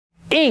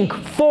Inc.,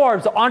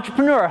 Forbes,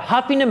 Entrepreneur,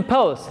 Huffington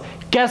Post,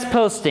 guest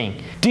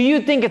posting. Do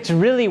you think it's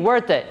really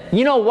worth it?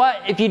 You know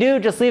what? If you do,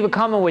 just leave a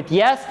comment with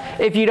yes.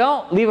 If you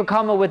don't, leave a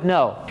comment with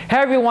no. Hey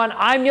everyone,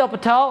 I'm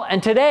Patel,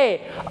 and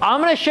today I'm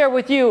going to share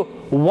with you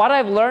what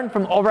I've learned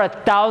from over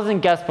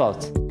 1,000 guest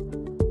posts.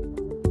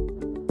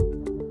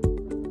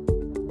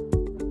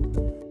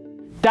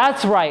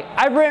 That's right,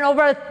 I've written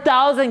over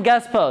 1,000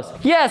 guest posts.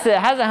 Yes, it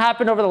hasn't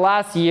happened over the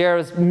last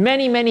years,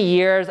 many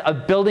years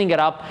of building it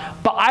up,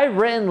 but I've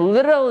written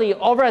literally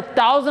over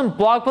 1,000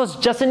 blog posts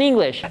just in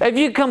English. If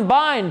you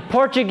combine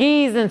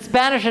Portuguese and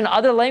Spanish and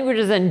other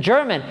languages and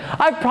German,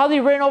 I've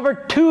probably written over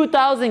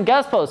 2,000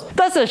 guest posts.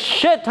 That's a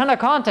shit ton of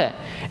content.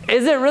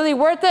 Is it really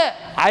worth it?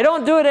 I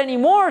don't do it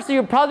anymore, so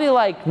you're probably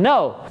like,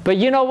 no. But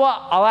you know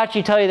what? I'll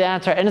actually tell you the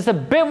answer, and it's a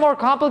bit more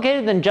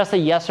complicated than just a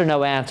yes or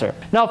no answer.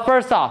 Now,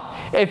 first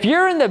off, if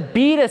you're in the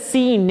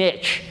B2C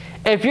niche,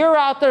 if you're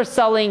out there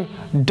selling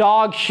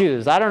dog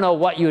shoes, I don't know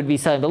what you would be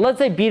selling, but let's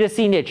say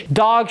B2C niche,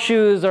 dog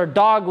shoes or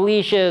dog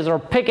leashes or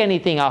pick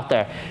anything out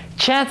there,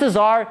 chances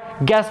are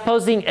guest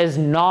posting is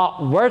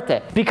not worth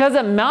it, because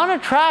the amount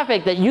of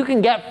traffic that you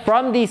can get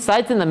from these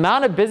sites and the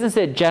amount of business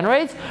it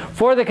generates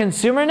for the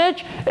consumer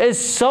niche is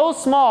so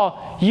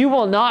small, you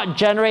will not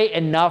generate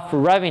enough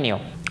revenue.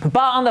 But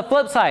on the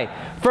flip side,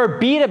 for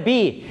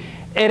B2B,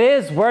 it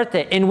is worth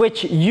it, in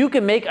which you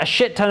can make a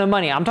shit ton of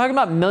money. I'm talking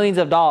about millions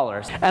of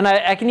dollars. And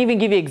I can even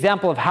give you an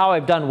example of how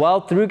I've done well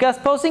through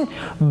guest posting,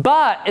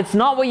 but it's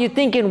not what you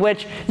think, in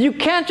which you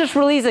can't just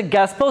release a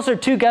guest post or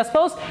 2 guest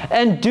posts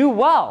and do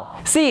well.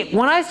 See,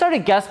 when I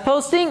started guest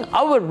posting,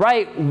 I would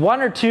write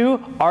 1 or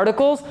 2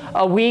 articles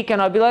a week,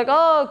 and I'd be like,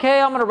 oh,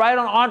 okay, I'm gonna write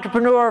on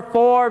Entrepreneur,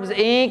 Forbes,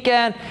 Inc.,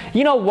 and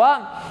you know what?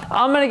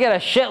 I'm gonna get a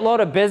shitload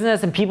of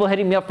business and people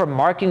hitting me up for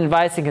marketing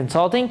advice and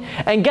consulting,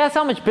 and guess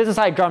how much business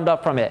I drummed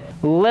up from it?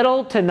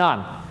 Little to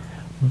none.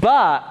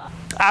 But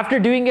after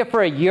doing it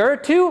for a year or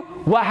 2,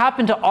 what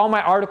happened to all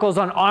my articles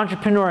on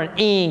Entrepreneur and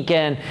Inc.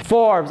 and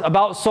Forbes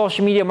about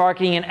social media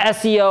marketing and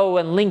SEO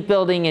and link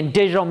building and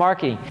digital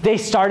marketing? They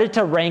started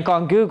to rank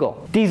on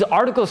Google. These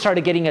articles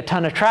started getting a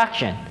ton of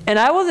traction. And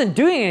I wasn't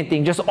doing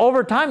anything, just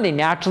over time they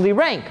naturally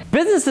rank.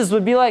 Businesses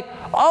would be like,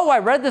 oh, I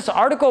read this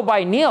article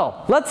by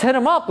Neil. Let's hit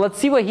him up, let's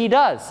see what he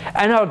does.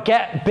 And I'll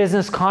get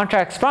business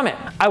contracts from it.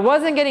 I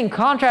wasn't getting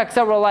contracts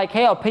that were like,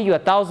 hey, I'll pay you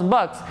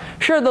 $1,000.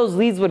 Sure, those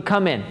leads would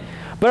come in.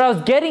 But I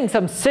was getting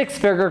some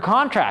 6-figure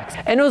contracts,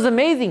 and it was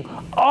amazing,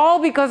 all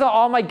because of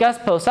all my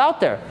guest posts out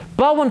there.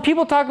 But when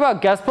people talk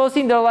about guest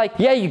posting, they're like,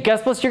 yeah, you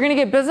guest post, you're gonna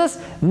get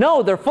business?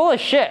 No, they're full of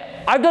shit.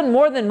 I've done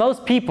more than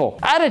most people.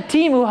 I had a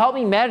team who helped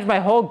me manage my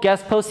whole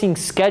guest posting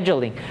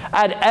scheduling.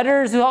 I had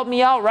editors who helped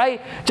me out,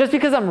 right? Just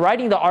because I'm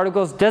writing the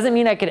articles doesn't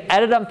mean I could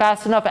edit them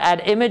fast enough,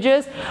 add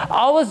images.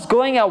 I was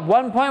going at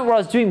one point where I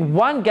was doing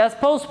 1 guest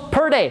post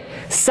per day,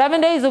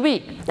 7 days a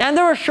week. And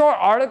there were short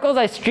articles.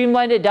 I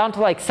streamlined it down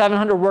to like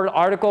 700-word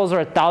articles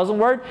or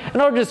 1,000-word,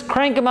 and I would just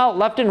crank them out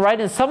left and right.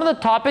 And some of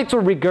the topics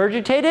were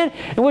regurgitated,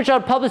 in which I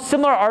would publish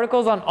similar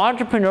articles on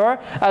Entrepreneur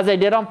as I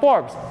did on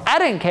Forbes. I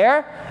didn't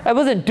care. It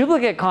wasn't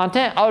duplicate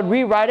content. I would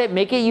rewrite it,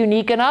 make it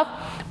unique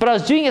enough, but I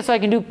was doing it so I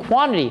can do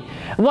quantity.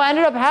 And what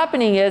ended up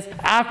happening is,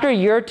 after a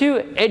year or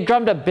 2, it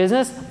drummed up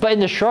business, but in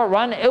the short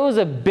run, it was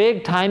a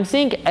big time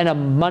sink and a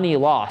money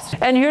loss.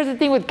 And here's the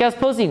thing with guest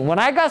posting. When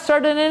I got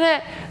started in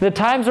it, the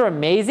times were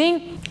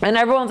amazing, and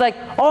everyone's like,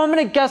 oh, I'm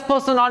gonna guest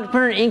post on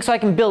Entrepreneur Inc. so I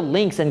can build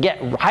links and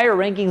get higher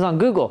rankings on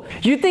Google.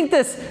 You think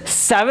this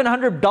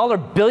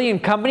 $700 billion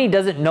company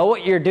doesn't know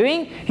what you're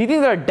doing? You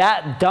think they're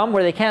that dumb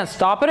where they can't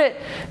stop at it?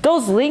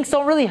 Those links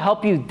don't really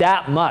help you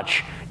that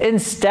much.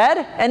 Instead,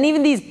 and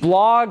even these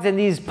blogs and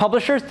these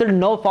publishers, they're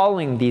no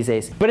following these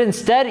days. But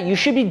instead, you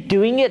should be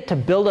doing it to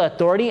build an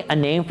authority, a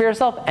name for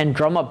yourself, and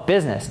drum up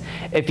business.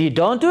 If you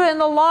don't do it in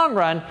the long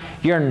run,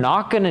 you're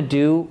not gonna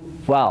do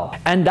well.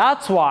 And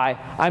that's why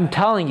I'm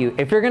telling you,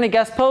 if you're gonna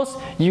guest post,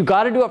 you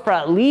gotta do it for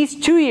at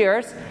least 2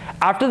 years.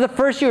 After the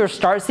first year,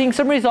 start seeing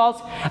some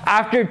results.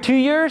 After 2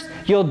 years,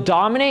 you'll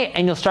dominate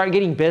and you'll start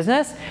getting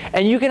business,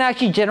 and you can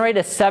actually generate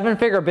a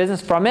 7-figure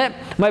business from it.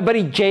 My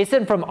buddy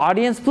Jason from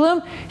Audience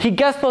Bloom, he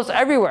guest posts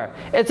everywhere.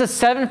 It's a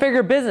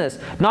 7-figure business,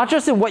 not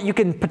just in what you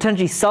can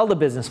potentially sell the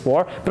business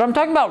for, but I'm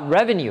talking about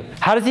revenue.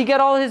 How does he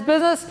get all his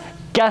business?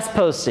 Guest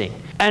posting.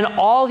 And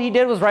all he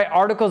did was write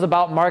articles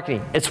about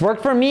marketing. It's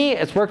worked for me,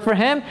 it's worked for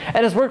him,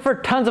 and it's worked for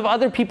tons of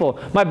other people.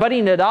 My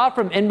buddy Nadav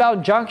from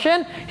Inbound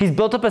Junction, he's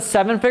built up a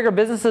 7-figure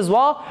business as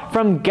well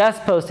from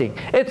guest posting.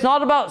 It's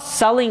not about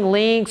selling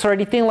links or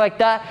anything like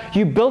that.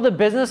 You build a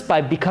business by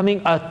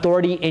becoming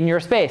authority in your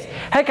space.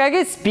 Heck, I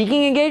get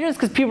speaking engagements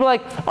because people are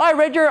like, oh, I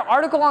read your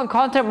article on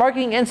Content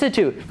Marketing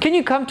Institute. Can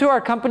you come to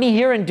our company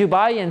here in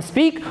Dubai and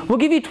speak? We'll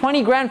give you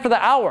 20 grand for the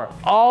hour.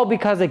 All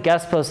because of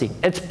guest posting.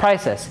 It's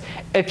priceless.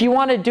 If you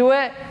want to do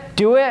it,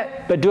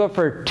 but do it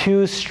for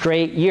 2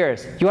 straight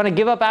years. You want to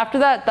give up after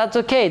that? That's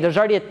okay. There's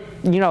already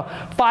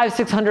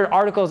 500-600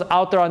 articles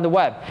out there on the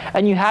web,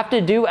 and you have to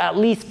do at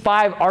least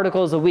 5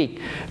 articles a week.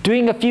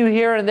 Doing a few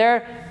here and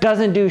there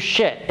doesn't do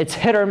shit. It's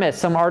hit or miss.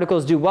 Some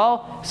articles do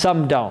well,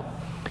 some don't.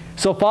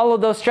 So follow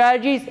those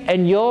strategies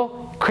and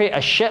you'll create a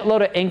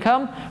shitload of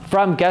income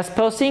from guest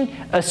posting,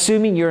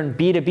 assuming you're in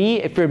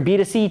B2B. If you're in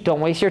B2C, don't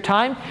waste your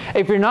time.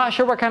 If you're not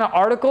sure what kind of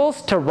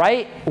articles to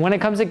write when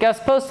it comes to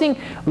guest posting,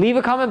 leave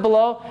a comment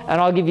below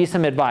and I'll give you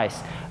some advice.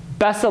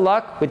 Best of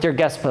luck with your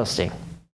guest posting.